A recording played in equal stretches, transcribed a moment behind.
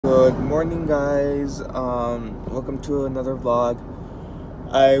Good morning, guys. Welcome to another vlog.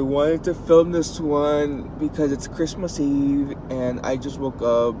 I wanted to film this one because it's Christmas Eve and I just woke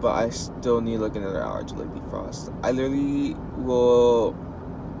up, but I still need like another hour to like defrost.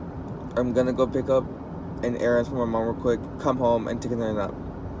 I'm gonna go pick up an errand for my mom real quick, come home and take another nap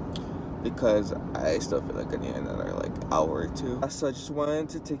because I still feel like I need another like hour or two. So I just wanted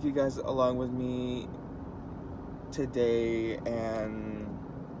to take you guys along with me today and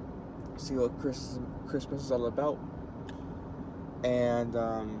see what Christmas is all about. And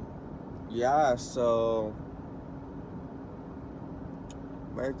yeah, so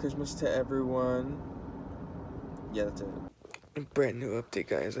Merry Christmas to everyone. Yeah, that's it. A brand new update,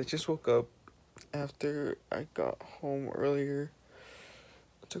 guys. I just woke up after I got home earlier.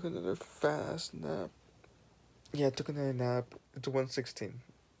 I took another fast nap. Yeah, I took another nap. It's 1:16.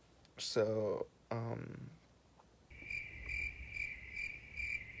 So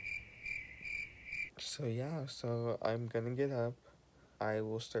yeah, so I'm gonna get up. I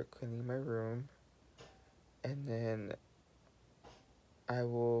will start cleaning my room, and then I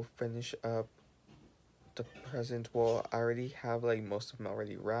will finish up the present. Well, I already have like most of them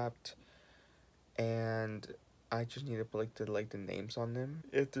already wrapped, and I just need to put like the names on them.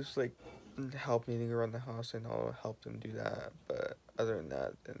 If there's like help needing around the house, and I'll help them do that. But other than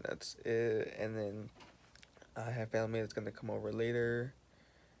that, then that's it. And then I have family that's gonna come over later,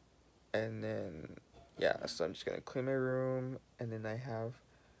 and then yeah, so I'm just gonna clean my room, and then I have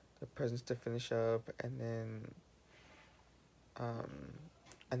the presents to finish up, and then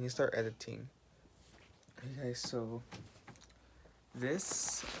I need to start editing. Okay, so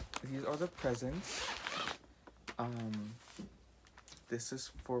these are the presents. This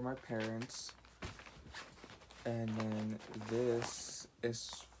is for my parents, and then this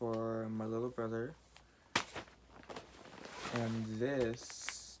is for my little brother, and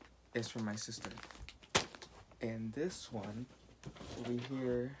this is for my sister. And this one over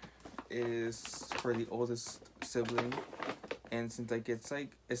here is for the oldest sibling. And since like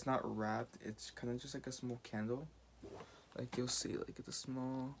it's not wrapped, it's kind of just like a small candle. Like you'll see, like it's a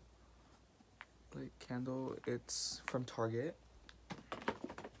small like candle. It's from Target.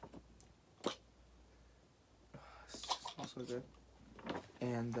 It smells so good.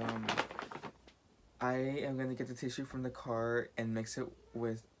 And I am gonna get the tissue from the car and mix it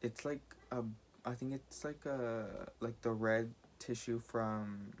with. It's like I think it's like the red tissue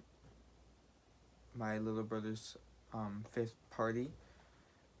from my little brother's 5th party,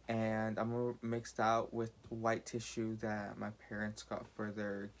 and I'm gonna mix that with white tissue that my parents got for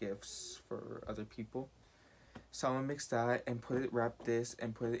their gifts for other people. So I'm gonna mix that and wrap this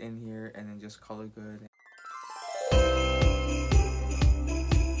and put it in here, and then just call it good.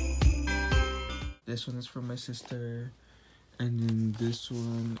 This one is for my sister, and then this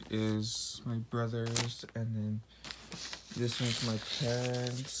one is my brother's, and then this one's my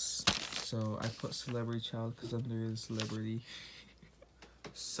parents. So I put celebrity child because I'm the celebrity.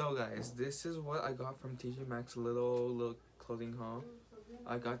 So guys, this is what I got from TJ Maxx little clothing haul.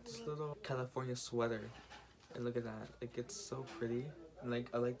 I got this little California sweater, and look at that. Like it's so pretty. And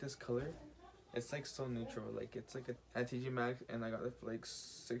like I like this color. It's like so neutral. Like it's like at TJ Maxx, and I got it for like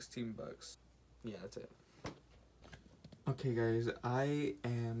 16 bucks. Yeah, that's it. Okay guys, I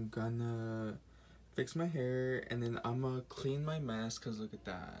am gonna fix my hair, and then I'm gonna clean my mess, cause look at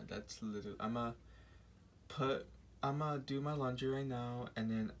that. That's literally, I'm gonna do my laundry right now,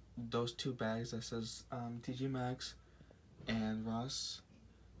 and then those 2 bags that says TJ Maxx and Ross,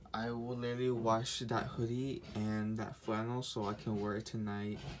 I will literally wash that hoodie and that flannel so I can wear it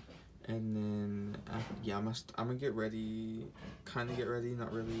tonight. And then yeah, I'm gonna get ready, kind of get ready,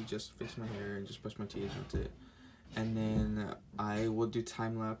 not really, just fix my hair and just brush my teeth. That's it. And then I will do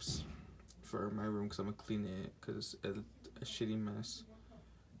time lapse for my room because I'm gonna clean it because it's a shitty mess.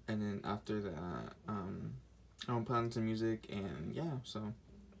 And then after that, I'm gonna put on some music, and yeah, so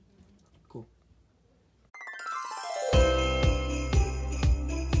cool.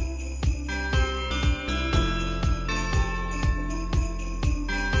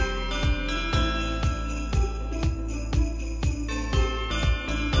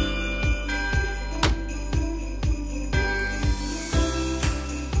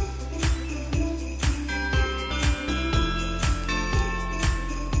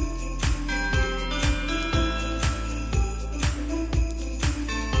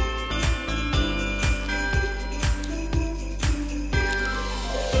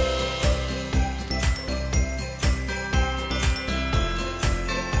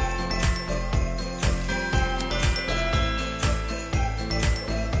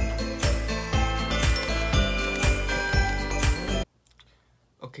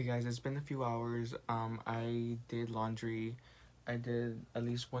 Okay guys, it's been a few hours. I did laundry. I did at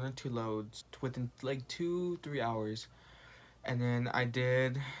least 1 or 2 loads within like 2-3 hours. And then I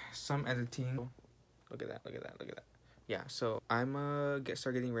did some editing. Look at that, look at that, look at that. Yeah, so I'm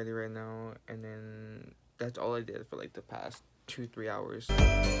start getting ready right now, and then that's all I did for like the past 2-3 hours.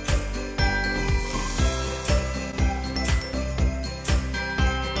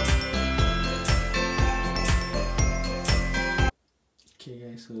 Okay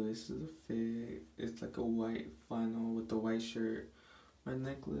guys, so this is a fit. It's like a white flannel with the white shirt, my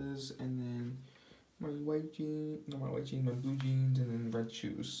necklace, and then my white jeans, not my white jeans, my blue jeans, and then red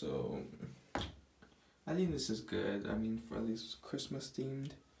shoes. So I think this is good. I mean, for at least Christmas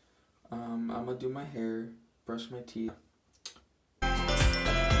themed. I'm gonna do my hair, brush my teeth.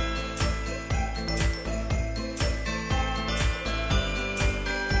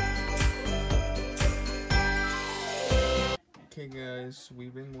 Okay guys,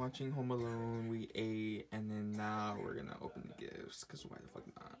 we've been watching Home Alone, we ate, and then now we're gonna open the gifts, because why the fuck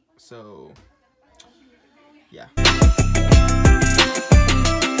not? So, yeah.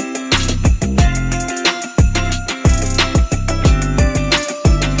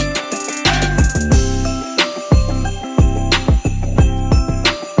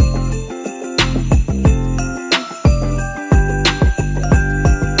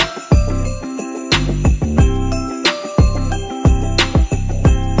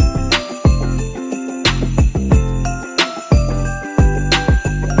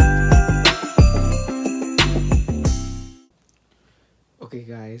 Okay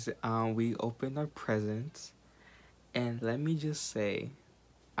guys, we opened our presents, and let me just say,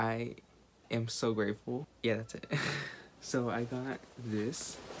 I am so grateful. Yeah, that's it. So I got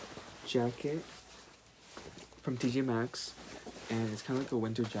this jacket from TJ Maxx, and it's kind of like a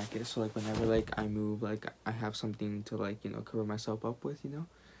winter jacket, so like whenever like I move, like I have something to like, you know, cover myself up with, you know.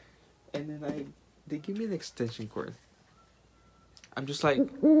 And then they give me an extension cord. I'm just like,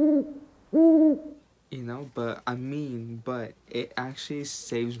 you know, but it actually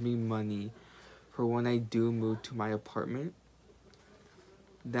saves me money for when I do move to my apartment,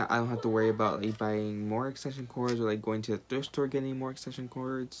 that I don't have to worry about like buying more extension cords or like going to the thrift store getting more extension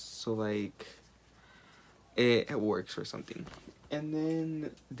cords. So like it works for something. And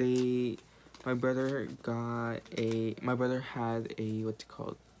then my brother had a, what's it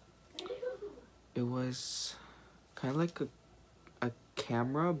called? It was kind of like a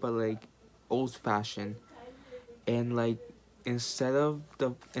camera, but like old-fashioned, and like instead of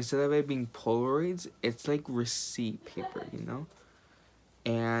it being Polaroids, it's like receipt paper, you know.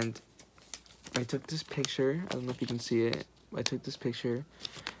 And I took this picture. I don't know if you can see it. I took this picture,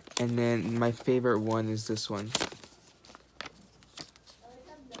 and then my favorite one is this one.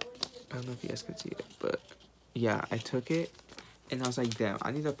 I don't know if you guys can see it, but yeah, I took it, and I was like, damn,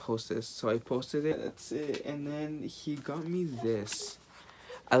 I need to post this. So I posted it. That's it. And then he got me this.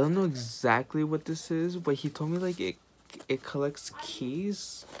 I don't know exactly what this is, but he told me like it collects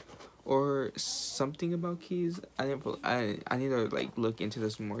keys or something about keys. I need to like look into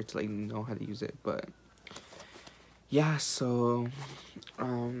this more to like know how to use it. But yeah, so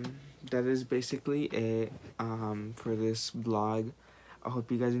that is basically it for this vlog. I hope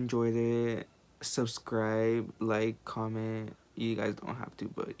you guys enjoyed it. Subscribe, like, comment. You guys don't have to,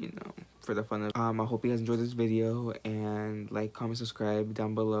 but you know, for the fun of I hope you guys enjoyed this video, and like, comment, subscribe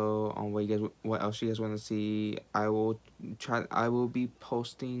down below on what else you guys want to see. I will be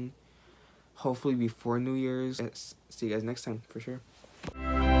posting hopefully before New Year's. See you guys next time for sure.